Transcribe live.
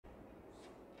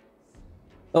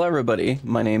Hello everybody,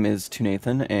 my name is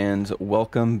Nathan, and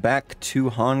welcome back to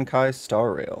Honkai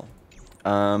Star Rail.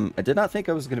 I did not think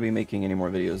I was going to be making any more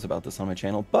videos about this on my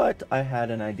channel, but I had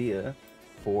an idea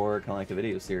for kind of like a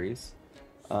video series.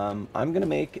 I'm going to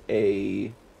make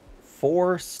a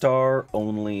 4-star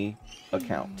only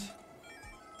account.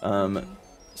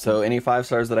 So any 5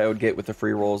 stars that I would get with the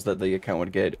free rolls that the account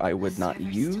would get, I would not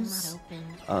use.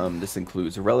 This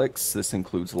includes relics, this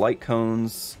includes light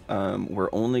cones. We're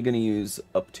only going to use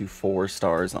up to 4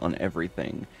 stars on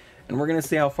everything. And we're going to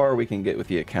see how far we can get with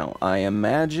the account. I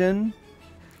imagine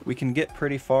we can get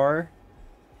pretty far.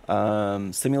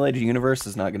 Simulated universe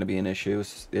is not going to be an issue.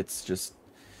 It's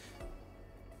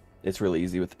really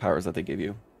easy with the powers that they give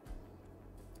you.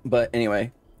 But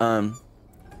anyway,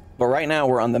 but right now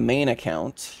we're on the main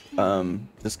account.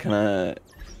 Just kind of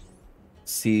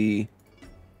see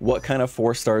what kind of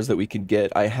 4 stars that we could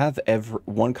get. I have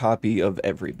one copy of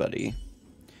everybody.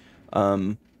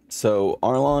 So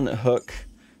Arlon, Hook,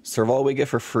 Serval we get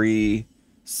for free.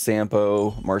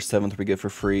 Sampo, March 7th we get for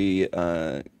free.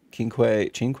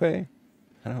 Chinque?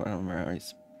 I don't remember how you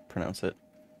pronounce it.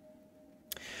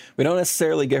 We don't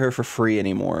necessarily get her for free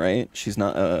anymore, right? She's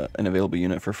not an available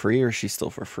unit for free, or is she still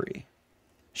for free?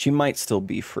 She might still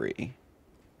be free.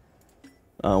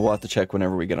 We'll have to check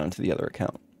whenever we get onto the other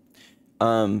account.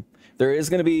 There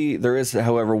is,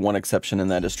 however, one exception,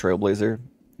 and that is Trailblazer.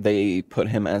 They put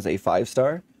him as a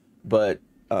 5-star, but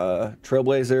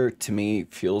Trailblazer to me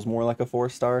feels more like a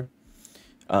 4-star.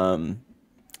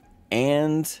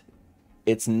 And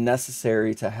it's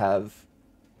necessary to have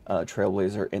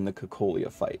Trailblazer in the Cocolia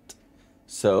fight.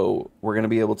 So we're going to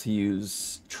be able to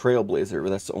use Trailblazer,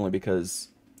 but that's only because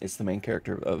it's the main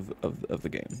character of the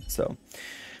game. So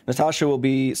Natasha will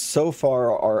be so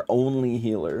far our only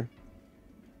healer,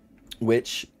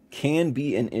 which can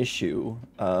be an issue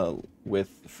with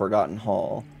Forgotten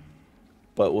Hall,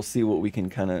 but we'll see what we can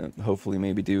kind of hopefully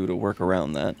maybe do to work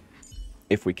around that,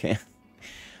 if we can.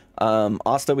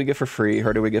 Asta we get for free,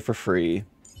 Herda we get for free.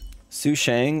 Su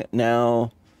Shang,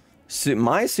 now,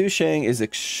 my Su Shang is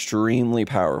extremely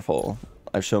powerful.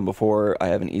 I've shown before, I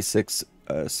have an E6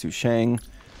 Su Shang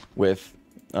with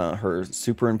her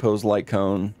superimposed light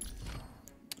cone.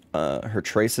 Her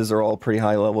traces are all pretty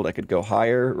high leveled. I could go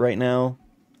higher right now,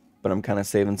 but I'm kind of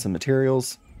saving some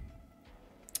materials.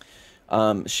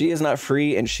 She is not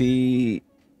free, and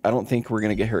I don't think we're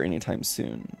going to get her anytime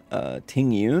soon.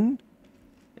 Tingyun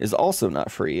is also not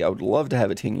free. I would love to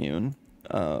have a Tingyun.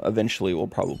 Eventually we'll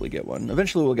probably get one.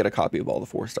 Eventually we'll get a copy of all the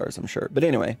 4 stars, I'm sure. But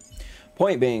anyway,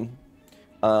 point being,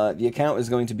 the account is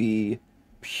going to be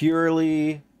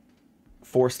purely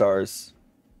 4 stars.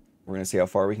 We're going to see how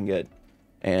far we can get.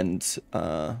 And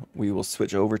we will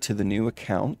switch over to the new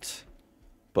account.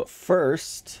 But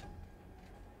first,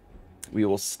 we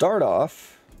will start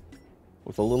off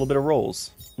with a little bit of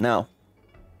rolls. Now,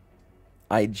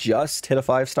 I just hit a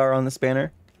 5-star on this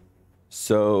banner,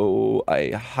 so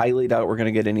I highly doubt we're going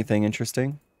to get anything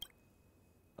interesting.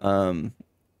 I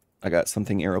got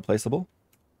something irreplaceable,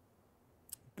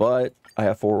 but I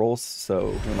have 4 rolls,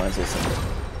 so we might as well send it.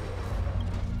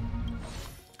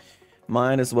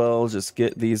 Might as well just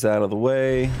get these out of the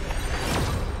way.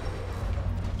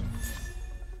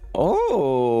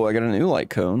 Oh, I got a new light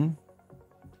cone.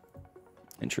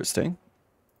 Interesting.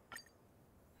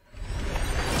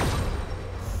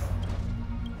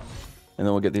 And then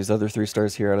we'll get these other 3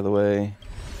 stars here out of the way.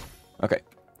 Okay.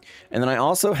 And then I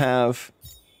also have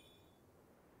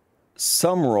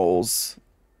some rolls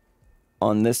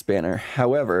on this banner.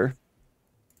 However,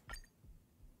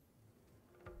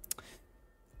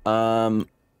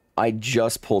 I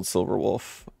just pulled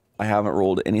Silverwolf. I haven't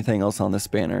rolled anything else on this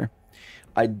banner.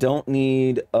 I don't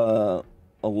need a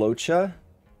Locha,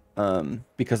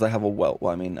 because I have a Welt.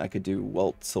 Well, I mean, I could do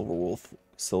Welt, Silverwolf,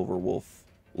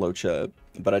 Locha,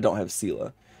 but I don't have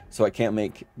Sela, so I can't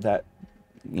make that,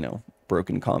 you know,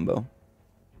 broken combo.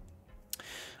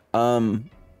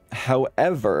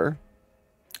 However,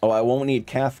 I won't need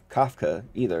Kafka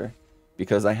either,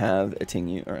 because I have a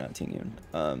Tingyun, or not Tingyun,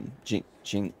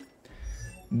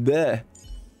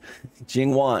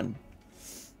 Jingwan.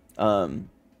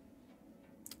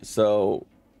 So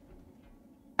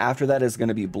after that is going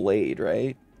to be Blade,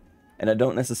 right? And I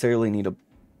don't necessarily need a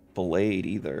Blade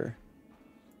either,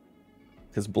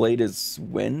 because Blade is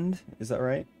wind, is that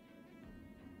right?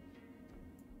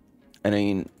 I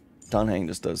mean, Danhang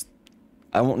just does.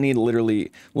 I won't need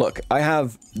literally. Look,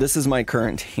 this is my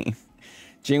current team.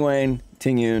 Jingwen,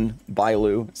 Tingyun,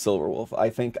 Bailu, Silverwolf. I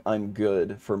think I'm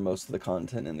good for most of the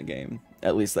content in the game.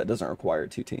 At least that doesn't require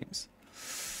 2 teams.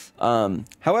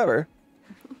 However,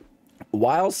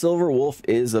 while Silverwolf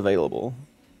is available,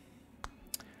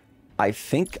 I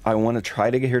think I want to try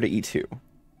to get her to E2.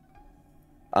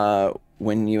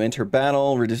 When you enter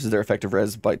battle, reduces their effective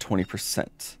res by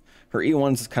 20%. Her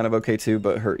E1 is kind of okay too,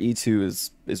 but her E2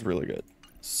 is really good.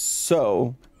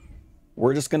 So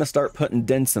we're just gonna start putting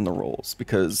dents in the rolls,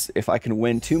 because if I can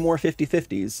win 2 more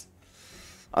 50-50s,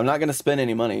 I'm not gonna spend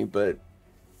any money, but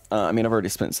I mean, I've already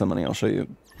spent some money. I'll show you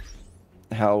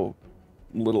how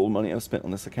little money I've spent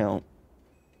on this account.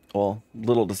 Well,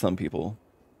 little to some people.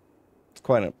 It's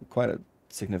quite a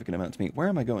significant amount to me. Where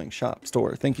am I going? Shop,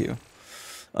 store. Thank you.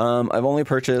 I've only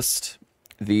purchased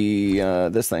the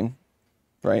this thing,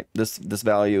 right? This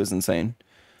value is insane.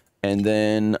 And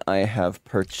then I have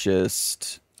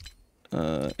purchased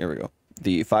here we go.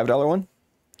 The $5 one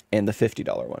and the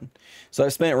 $50 one. So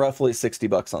I've spent roughly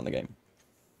 $60 on the game,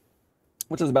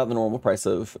 which is about the normal price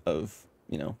of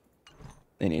you know,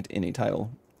 any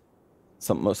title.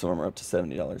 Most of them are up to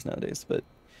 $70 nowadays, but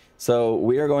so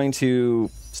we are going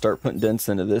to start putting dents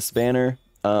into this banner.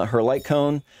 Her light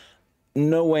cone,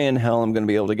 no way in hell I'm going to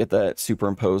be able to get that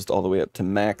superimposed all the way up to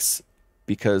max,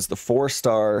 because the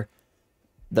 4-star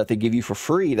that they give you for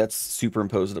free that's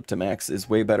superimposed up to max is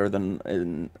way better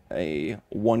than a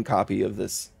 1 copy of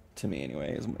this, to me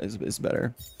anyway, is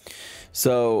better.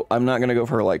 So I'm not going to go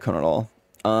for her light cone at all.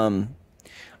 I'm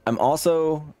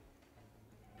also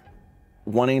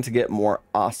wanting to get more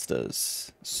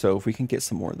Astas, so if we can get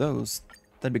some more of those,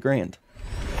 that'd be grand.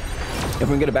 If we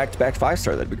can get a back-to-back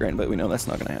 5-star, that'd be grand, but we know that's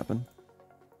not going to happen.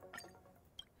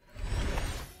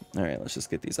 Alright, let's just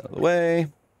get these out of the way.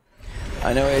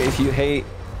 I know if you hate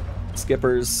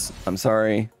skippers, I'm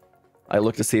sorry. I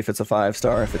look to see if it's a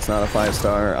 5-star. If it's not a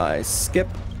 5-star, I skip,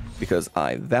 because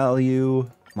I value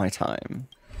my time.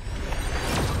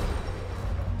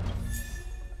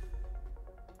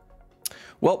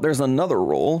 Well, there's another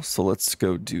roll, so let's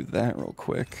go do that real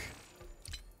quick.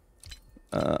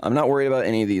 I'm not worried about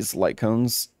any of these light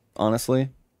cones, honestly.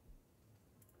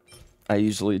 I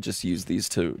usually just use these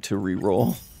to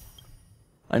re-roll.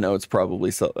 I know it's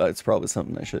probably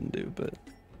something I shouldn't do, but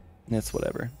it's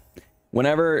whatever.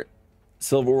 Whenever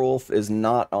Silver Wolf is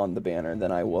not on the banner,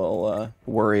 then I will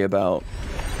worry about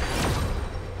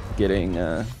getting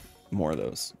more of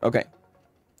those. Okay.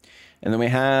 And then we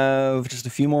have just a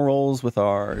few more rolls with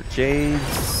our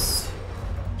Jades.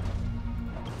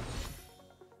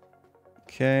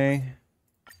 Okay.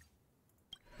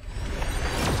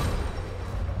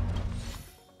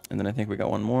 And then I think we got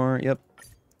one more. Yep.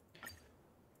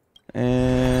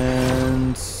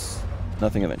 And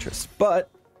nothing of interest. But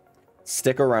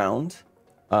stick around.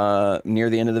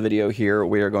 Near the end of the video here,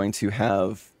 we are going to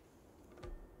have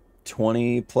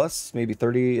 20 plus, maybe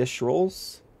 30-ish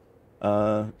rolls.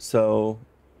 So,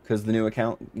 because the new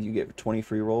account, you get 20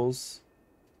 free rolls,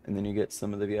 and then you get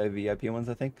some of the VIP ones,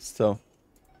 I think. So,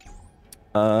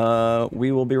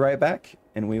 we will be right back,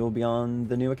 and we will be on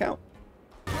the new account.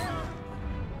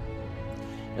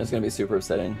 It's going to be super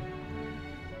upsetting.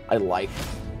 I like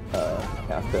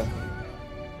Kafka,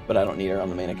 but I don't need her on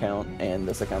the main account, and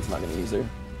this account's not going to use her.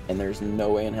 And there's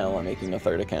no way in hell I'm making a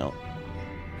 3rd account.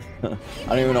 I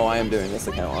don't even know why I'm doing this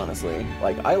account, honestly.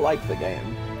 Like, I like the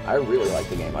game. I really like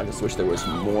the game. I just wish there was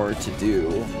more to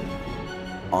do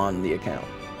on the account,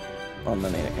 on the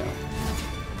main account.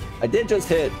 I did just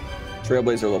hit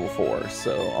Trailblazer level 4,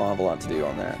 so I'll have a lot to do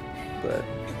on that. But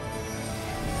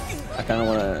I kind of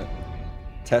want to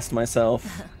test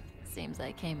myself. Seems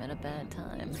I came at a bad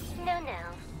time. No.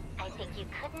 I think you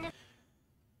couldn't have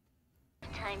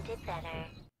timed it better.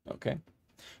 Okay.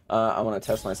 I want to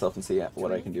test myself and see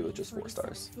what I can do with just 4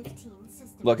 stars.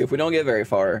 Look, if we don't get very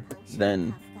far,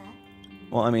 then...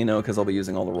 Well, I mean, no, because I'll be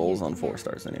using all the rolls on 4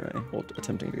 stars anyway. Well,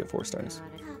 attempting to get 4 stars.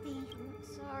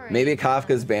 Maybe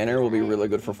Kafka's banner will be really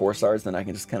good for 4 stars, then I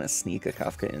can just kind of sneak a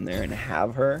Kafka in there and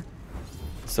have her.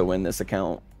 So when this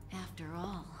account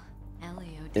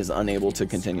is unable to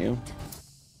continue,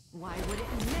 why would it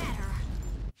matter?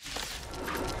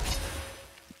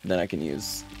 Then I can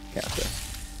use Kafka.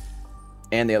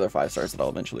 And the other 5 stars that I'll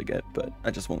eventually get, but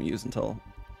I just won't use until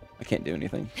I can't do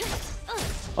anything.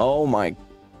 Oh my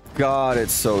god,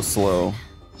 it's so slow.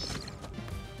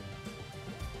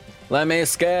 Let me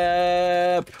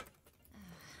escape!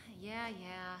 Yeah.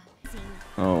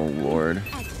 Oh lord.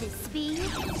 At this speed,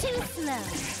 too slow.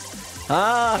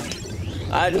 Ah!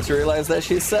 I just realized that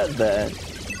she said that.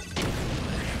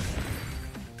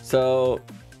 So,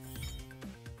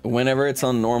 whenever it's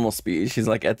on normal speed, she's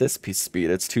like, at this speed,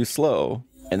 it's too slow.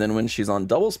 And then when she's on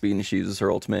double speed and she uses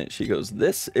her ultimate, she goes,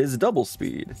 this is double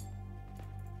speed.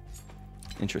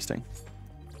 Interesting.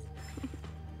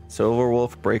 Silver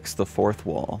Wolf breaks the 4th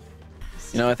wall.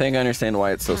 You know, I think I understand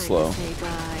why it's so slow.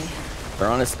 They're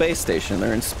on a space station.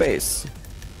 They're in space.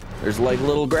 There's like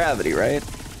little gravity, right?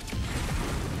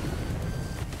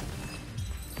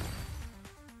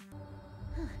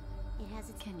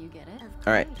 Can you get it?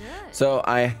 All right. So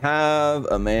I have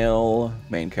a male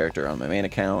main character on my main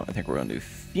account. I think we're gonna do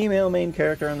female main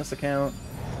character on this account.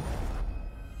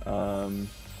 The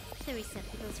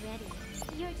receptacle's ready.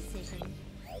 Your decision.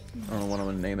 I don't know what I'm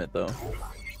gonna name it though.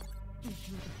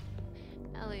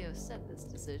 Elio said this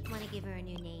decision. Want to give her a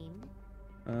new name?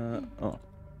 Oh.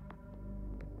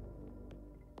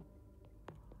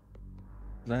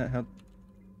 Is that how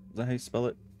you spell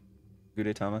it?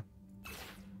 Gudetama?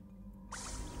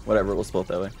 Whatever, we'll spell it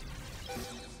that way.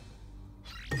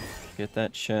 Get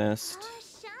that chest. Oh,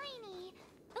 shiny.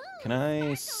 Ooh, Can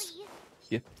I sparkly.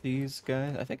 skip these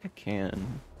guys? I think I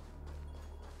can.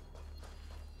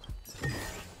 Oh,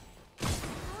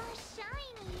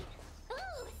 shiny.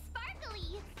 Ooh,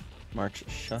 sparkly. March,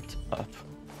 shut up.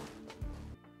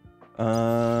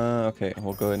 Okay,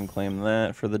 we'll go ahead and claim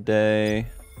that for the day.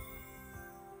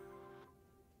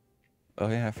 Oh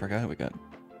yeah, I forgot we get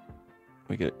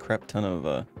a crap ton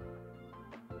of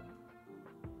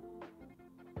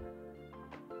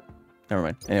never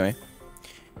mind. Anyway.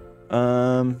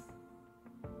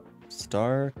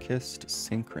 Star-Kissed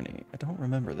Synchrony. I don't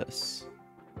remember this.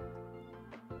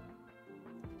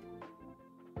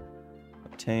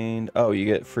 Obtained. Oh, you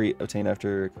get free obtained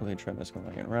after completing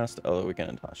trimester and rest. Oh, the weekend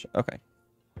in Tasha. Okay.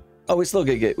 Oh, we still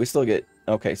get.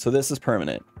 Okay, so this is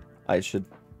permanent. I see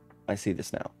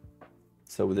this now.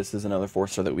 So this is another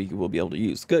 4-star that we will be able to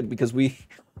use. Good, because we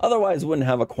otherwise wouldn't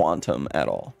have a quantum at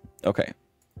all. Okay.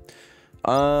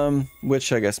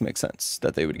 Which I guess makes sense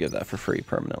that they would give that for free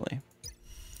permanently.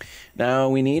 Now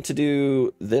we need to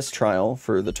do this trial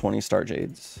for the 20 star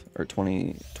jades, or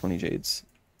 20 jades.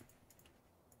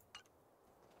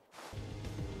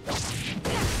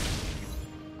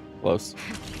 Close.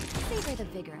 Savor the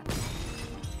vigor of it.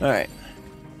 All right.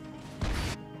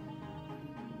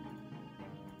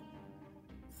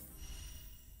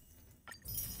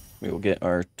 We will get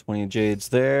our 20 jades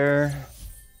there.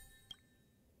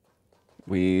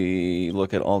 We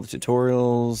look at all the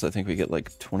tutorials. I think we get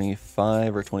like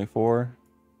 25 or 24.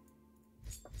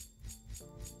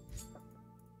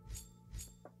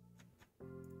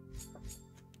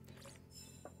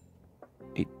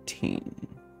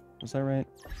 Was that right?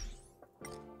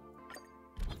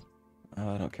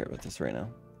 Oh, I don't care about this right now.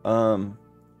 Oh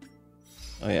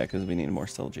yeah, because we need more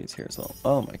Stellar Jades here as well.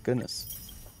 Oh my goodness.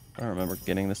 I don't remember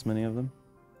getting this many of them.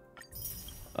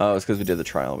 Oh, it's because we did the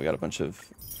trial. We got a bunch of...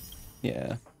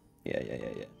 Yeah.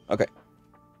 Okay.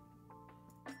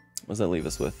 What does that leave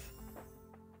us with?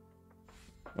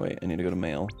 Oh, wait, I need to go to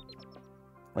mail.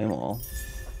 Claim all.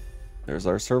 There's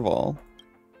our Serval.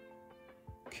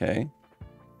 Okay.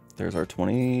 There's our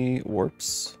 20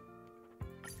 warps.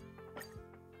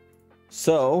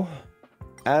 So,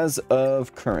 as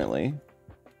of currently...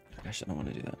 Gosh, I don't want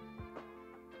to do that.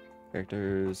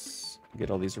 Characters... Get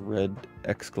all these red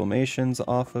exclamations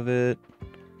off of it.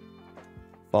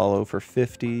 Follow for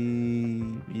 50.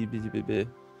 Don't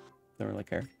really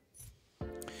care.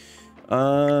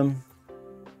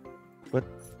 What?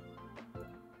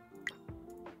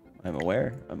 I'm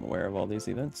aware of all these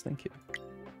events. Thank you.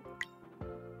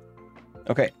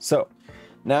 Okay, so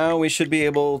now we should be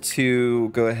able to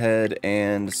go ahead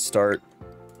and start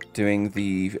doing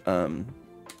the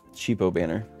cheapo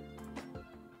banner.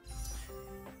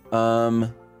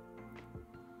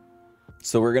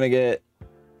 So we're gonna get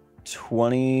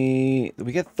 20.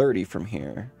 We get 30 from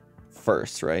here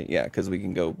first, right? Yeah, because we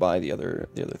can go buy the other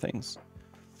things.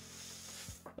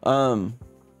 So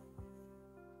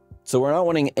we're not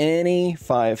wanting any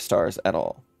 5 stars at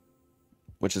all,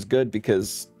 which is good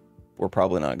because we're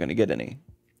probably not going to get any.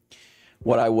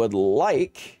 What I would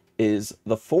like is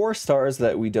the 4 stars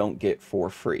that we don't get for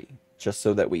free, just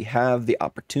so that we have the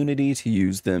opportunity to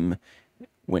use them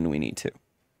when we need to.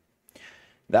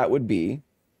 That would be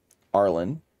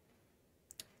Arlen,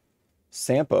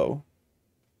 Sampo,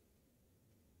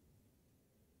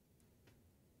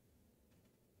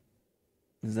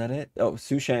 is that it? Oh,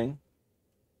 Su Shang.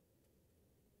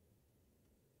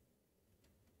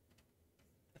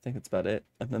 I think that's about it.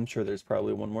 I'm sure there's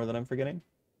probably one more that I'm forgetting,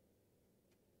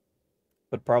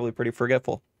 but probably pretty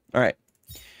forgetful. All right.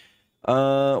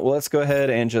 Well, let's go ahead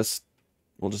and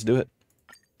we'll just do it.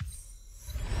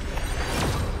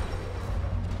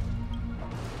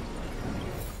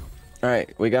 All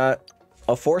right, we got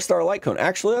a 4-star light cone.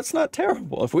 Actually, that's not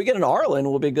terrible. If we get an Arlen,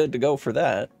 we'll be good to go for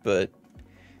that. But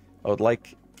I would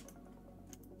like,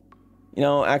 you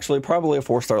know, actually, probably a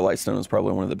 4-star light stone is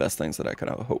probably one of the best things that I could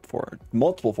have a hope for.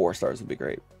 Multiple 4 stars would be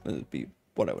great. It would be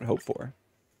what I would hope for.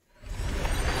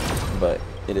 But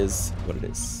it is what it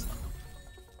is.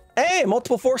 Hey,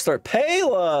 multiple 4-star.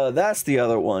 Pela, that's the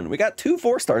other one. We got 2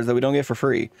 4-stars that we don't get for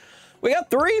free. We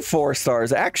got 3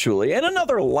 4-stars, actually, and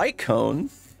another light cone.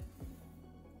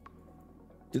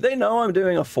 Do they know I'm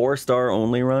doing a 4-star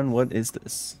only run? What is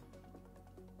this?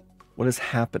 What is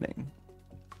happening?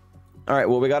 All right,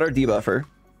 well, we got our debuffer.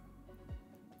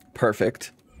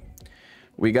 Perfect.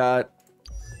 We got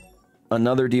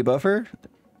another debuffer.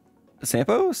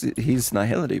 Sampo? He's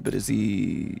Nihility, but is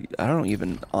he... I don't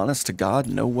even, honest to God,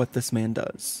 know what this man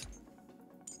does.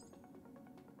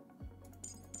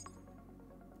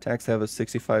 Attacks have a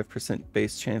 65%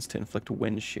 base chance to inflict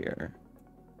wind shear.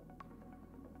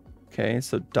 Okay,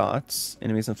 so dots.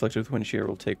 Enemies inflicted with wind shear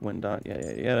will take wind dot.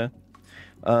 Yada.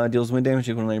 Deals wind damage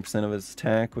equal to 90% of his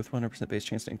attack with 100% base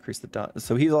chance to increase the dot.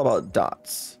 So he's all about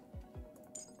dots.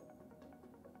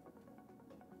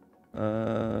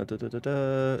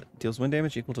 Deals wind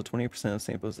damage equal to 20% of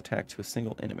Sampo's attack to a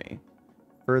single enemy.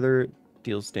 Further,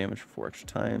 deals damage for 4 extra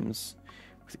times,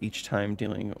 with each time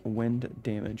dealing wind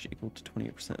damage equal to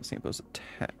 20% of Sampo's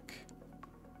attack.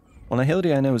 Well,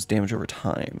 Nihility I know is damage over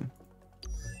time.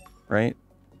 Right?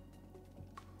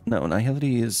 No,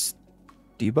 Nihility is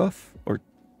debuff? Or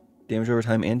damage over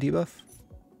time and debuff?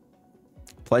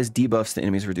 Applies debuffs to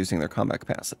enemies reducing their combat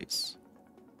capacities.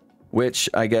 Which,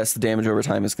 I guess, the damage over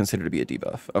time is considered to be a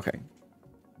debuff. Okay.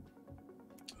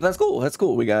 That's cool. That's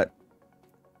cool. We got...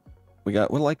 What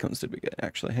light cones did we get,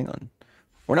 actually? Hang on.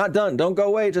 We're not done. Don't go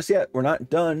away just yet. We're not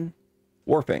done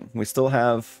warping. We still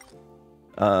have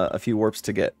a few warps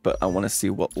to get, but I want to see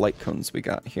what light cones we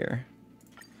got here.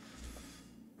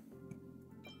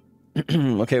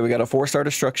 Okay, we got a 4-star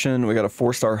Destruction. We got a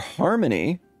 4-star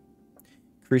Harmony.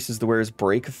 Increases the wearer's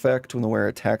break effect when the wearer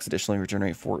attacks. Additionally,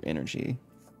 regenerate 4 energy.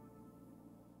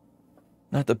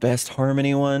 Not the best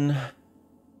Harmony one,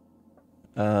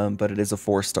 but it is a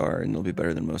 4-star, and it'll be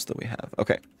better than most that we have.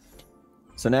 Okay,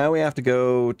 so now we have to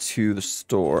go to the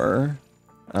store,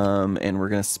 and we're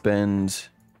going to spend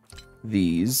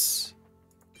these,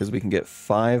 because we can get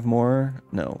 5 more.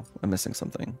 No, I'm missing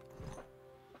something.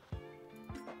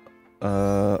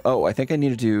 Oh, I think I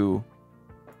need to do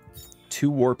 2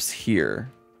 warps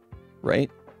here, right?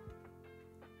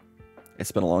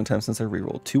 It's been a long time since I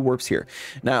rerolled. 2 warps here.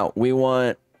 Now, we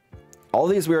want... All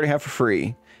these we already have for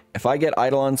free. If I get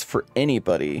Eidolons for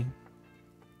anybody,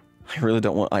 I really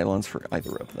don't want Eidolons for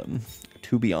either of them,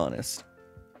 to be honest.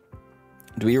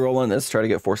 Do we roll on this, try to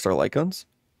get 4-star light cones?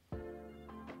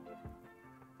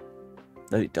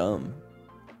 That'd be dumb.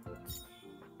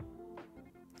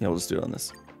 Yeah, we'll just do it on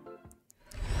this.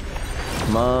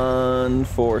 Come on,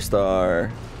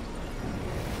 4-star.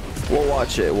 We'll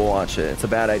watch it. We'll watch it. It's a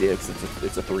bad idea because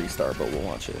it's a 3-star, but we'll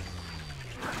watch it.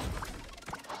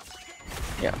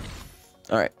 Yeah.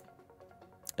 All right.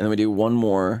 And then we do 1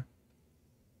 more.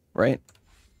 Right?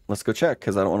 Let's go check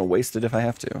because I don't want to waste it if I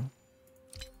have to.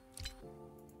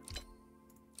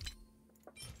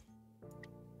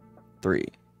 Three.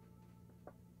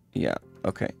 Yeah.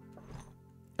 Okay.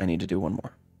 I need to do 1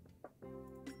 more.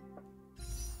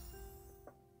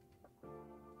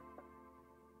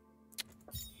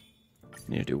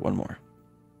 Need to do 1 more.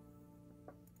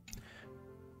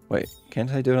 Wait,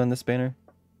 can't I do it on this banner?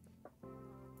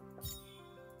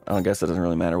 I guess it doesn't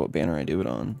really matter what banner I do it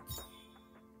on.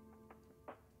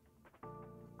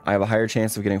 I have a higher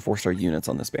chance of getting 4-star units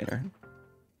on this banner.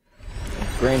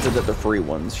 Granted that the free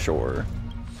ones, sure.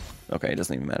 Okay, it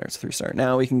doesn't even matter. It's 3-star.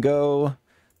 Now we can go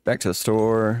back to the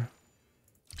store.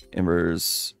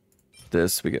 Embers.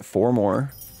 This, we get 4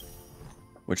 more.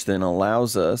 Which then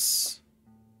allows us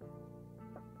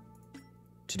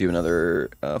to do another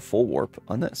full warp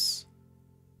on this.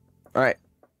 All right.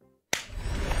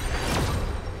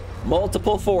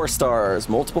 Multiple 4-stars.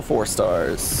 Multiple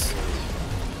 4-stars.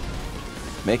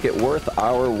 Make it worth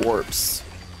our warps.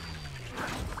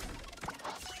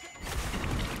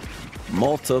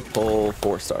 Multiple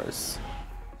 4-stars.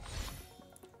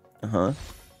 Uh-huh.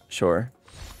 Sure.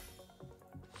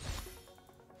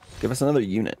 Give us another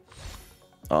unit.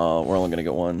 Oh, we're only gonna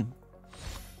get 1.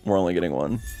 We're only getting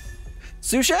 1.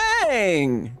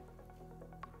 Sushang!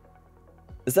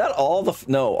 Is that all the...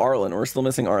 No, Arlen. We're still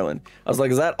missing Arlen. I was like,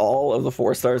 is that all of the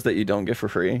 4-stars that you don't get for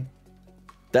free?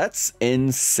 That's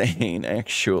insane,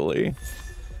 actually.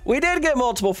 We did get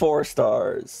multiple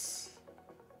 4-stars.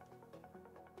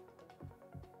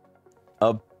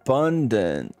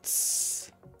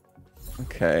 Abundance.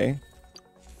 Okay.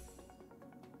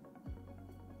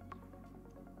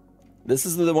 This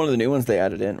is one of the new ones they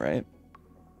added in, right?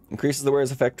 Increases the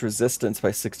wearer's effect resistance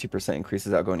by 60%.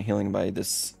 Increases outgoing healing by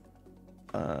this.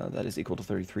 That is equal to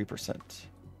 33%.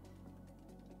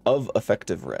 Of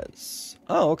effective res.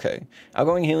 Oh, okay.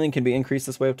 Outgoing healing can be increased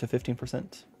this way up to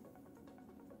 15%.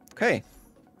 Okay.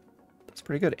 That's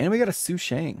pretty good. And we got a Su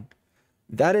Shang.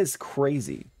 That is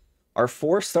crazy. Our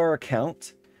 4-star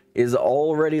account is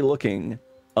already looking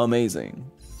amazing.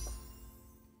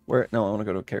 Where? No, I want to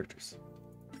go to characters.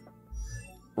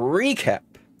 Recap.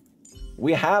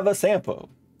 We have a Sampo.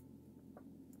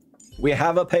 We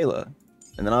have a Pela.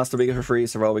 And then Asta we get for free,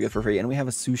 Sorrel we get for free, and we have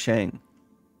a Su Shang.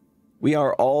 We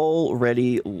are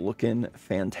already looking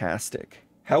fantastic.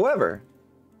 However,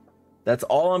 that's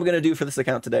all I'm going to do for this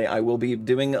account today. I will be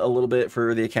doing a little bit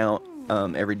for the account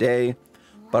every day,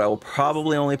 but I will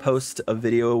probably only post a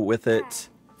video with it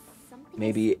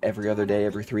maybe every other day,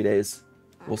 every 3 days.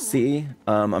 We'll see.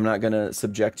 I'm not going to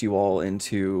subject you all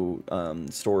into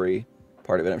story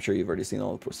part of it. I'm sure you've already seen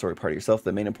all the story part of yourself.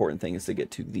 The main important thing is to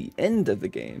get to the end of the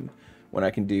game when I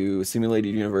can do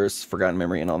simulated universe, forgotten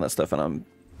memory, and all that stuff. And I'm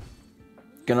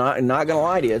not gonna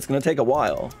lie to you, it's gonna take a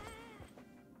while.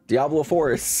 Diablo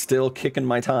 4 is still kicking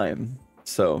my time.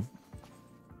 So,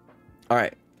 all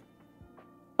right.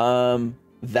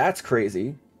 That's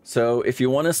crazy. So if you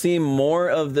want to see more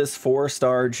of this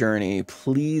 4-star journey,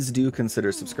 please do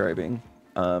consider subscribing.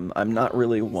 I'm not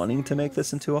really wanting to make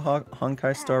this into a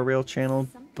Honkai Star Rail channel,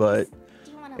 but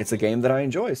it's a game that I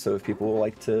enjoy. So if people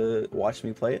like to watch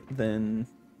me play it, then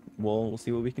we'll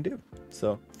see what we can do.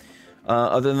 So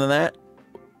other than that,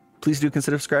 please do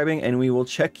consider subscribing, and we will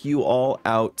check you all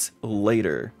out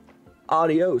later.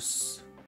 Adios.